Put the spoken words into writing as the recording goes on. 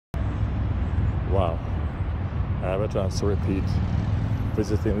Wow. I have a chance to repeat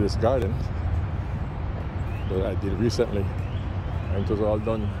visiting this garden that I did recently, and it was all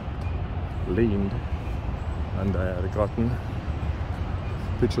done leaned, and I had gotten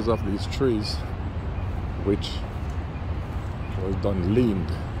pictures of these trees which was done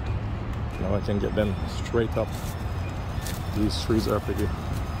leaned. Now I can get them straight up. These trees are pretty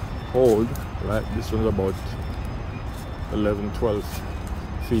old, like this one's about 11-12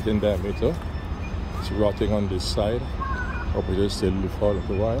 feet in diameter. It's rotting on this side, hope it will still live for a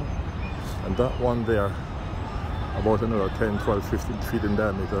little while. And that one there, about another 10-12 15 feet in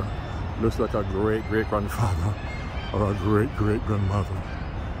diameter, looks like a great-great-grandfather or a great-great-grandmother.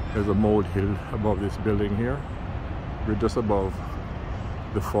 There's a molehill above this building here. We're just above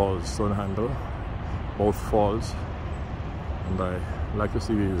the falls, Stonehandle, both falls, and I like to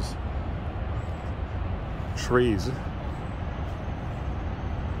see these trees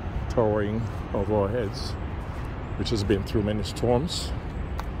towering over our heads, which has been through many storms.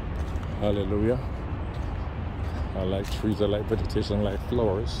 Hallelujah. I like trees, I like vegetation, I like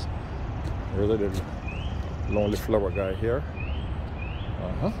flowers. Here's a little lonely flower guy here.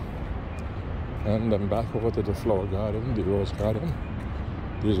 And then back over to the flower garden, the rose garden.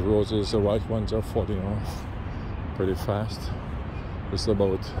 These roses, the white ones, are falling off pretty fast. Just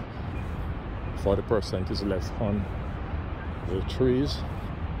about 40% is left on the trees,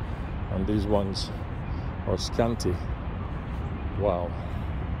 and these ones are scanty. Wow,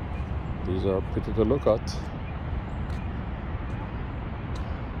 these are pretty to look at.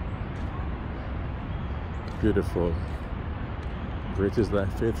 Beautiful. Great is thy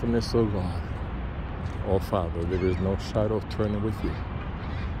faithfulness, O God. O Father, there is no shadow of turning with you.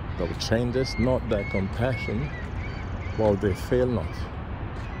 Thou changest not thy compassion, while they fail not.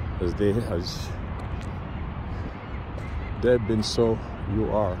 As they have been, so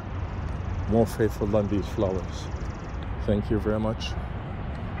you are more faithful than these flowers. Thank you very much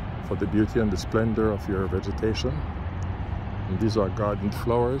for the beauty and the splendor of your vegetation. And these are garden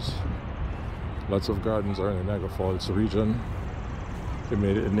flowers. Lots of gardens are in the Niagara Falls region. They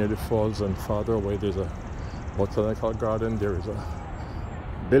made it near the falls, and farther away there's a botanical garden. There is a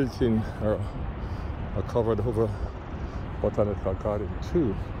built-in or a covered over botanical garden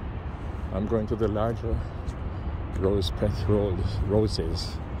too. I'm going to the larger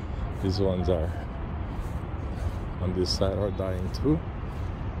roses. These ones are on this side are dying too.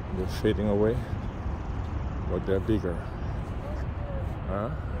 They're fading away, but they're bigger.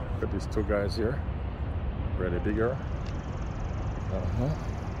 Look at these two guys here, really bigger.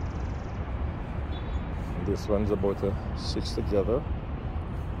 This one's about a 6 together.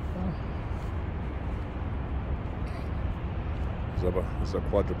 It's a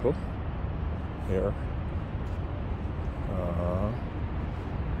quadruple here.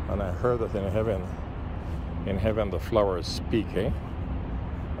 And I heard that in heaven the flowers speak,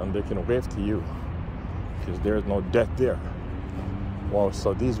 and they can wave to you because there's no death there. Wow,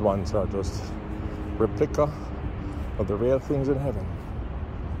 so these ones are just replica of the real things in heaven.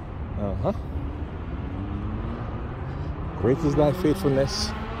 Great is thy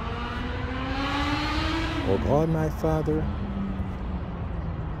faithfulness, O God my Father.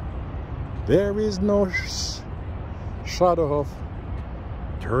 There is no shadow of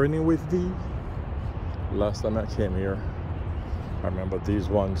turning with thee. Last time I came here, I remember these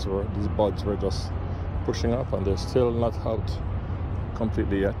buds were just pushing up, and they're still not out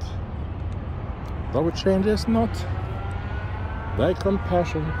completely yet. Thou changest not thy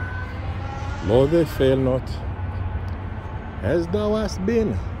compassion, Lord, they fail not. As thou hast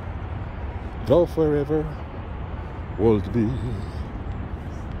been, thou forever wilt be.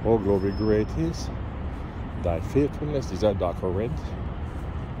 Oh, glory, great is thy faithfulness. These are darker red.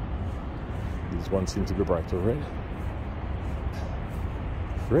 These ones seem to be brighter red.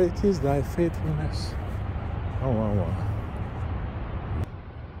 Great is thy faithfulness.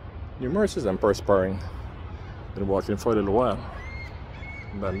 New mercies, I'm perspiring. Been walking for a little while,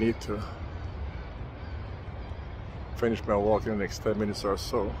 and I need to finish my walk in the next 10 minutes or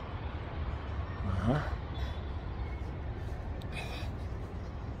so.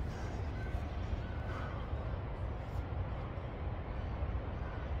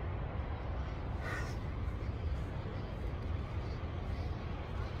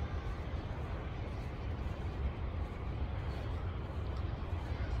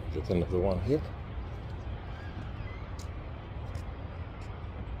 Get another one here.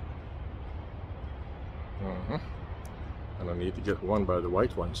 And I need to get one by the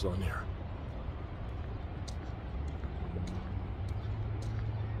white ones down here.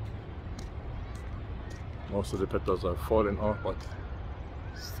 Most of the petals are falling off, but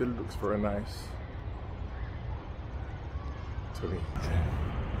still looks very nice. to me.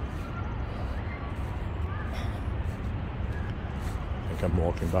 I think I'm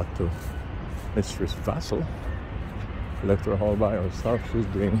walking back to Mistress Vassal. Left her all by herself. She's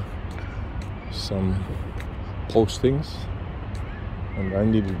doing some postings, and I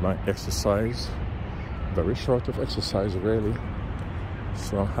needed my exercise. Very short of exercise, really.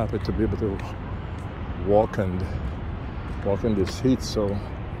 So I'm happy to be able to walk in this heat. So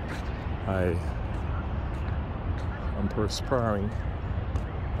I'm perspiring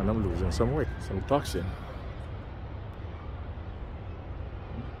and I'm losing some weight, some toxin.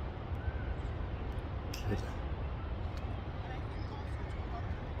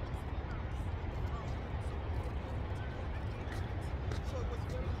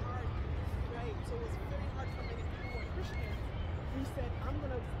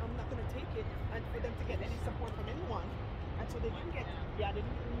 I'm not gonna take it, and for them to get any support from anyone, and so they didn't get, they didn't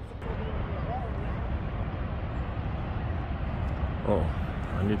even support me at all. Oh,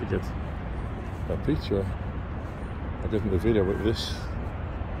 I need to get a picture. I get in the video with this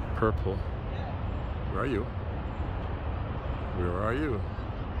purple. Where are you? Where are you?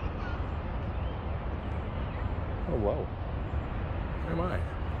 Oh wow. Where am I?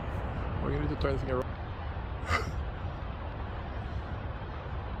 Oh, you need to turn things around.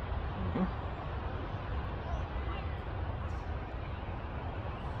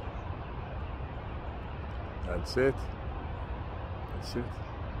 That's it. That's it.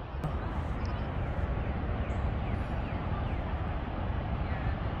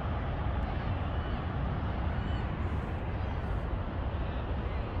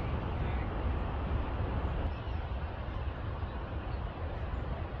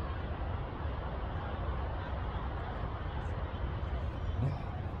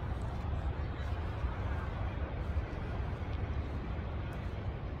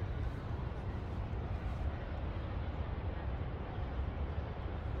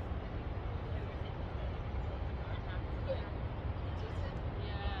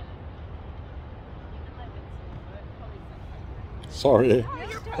 Sorry.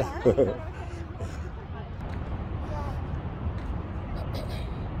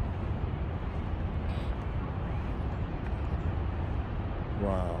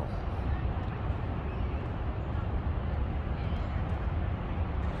 Wow.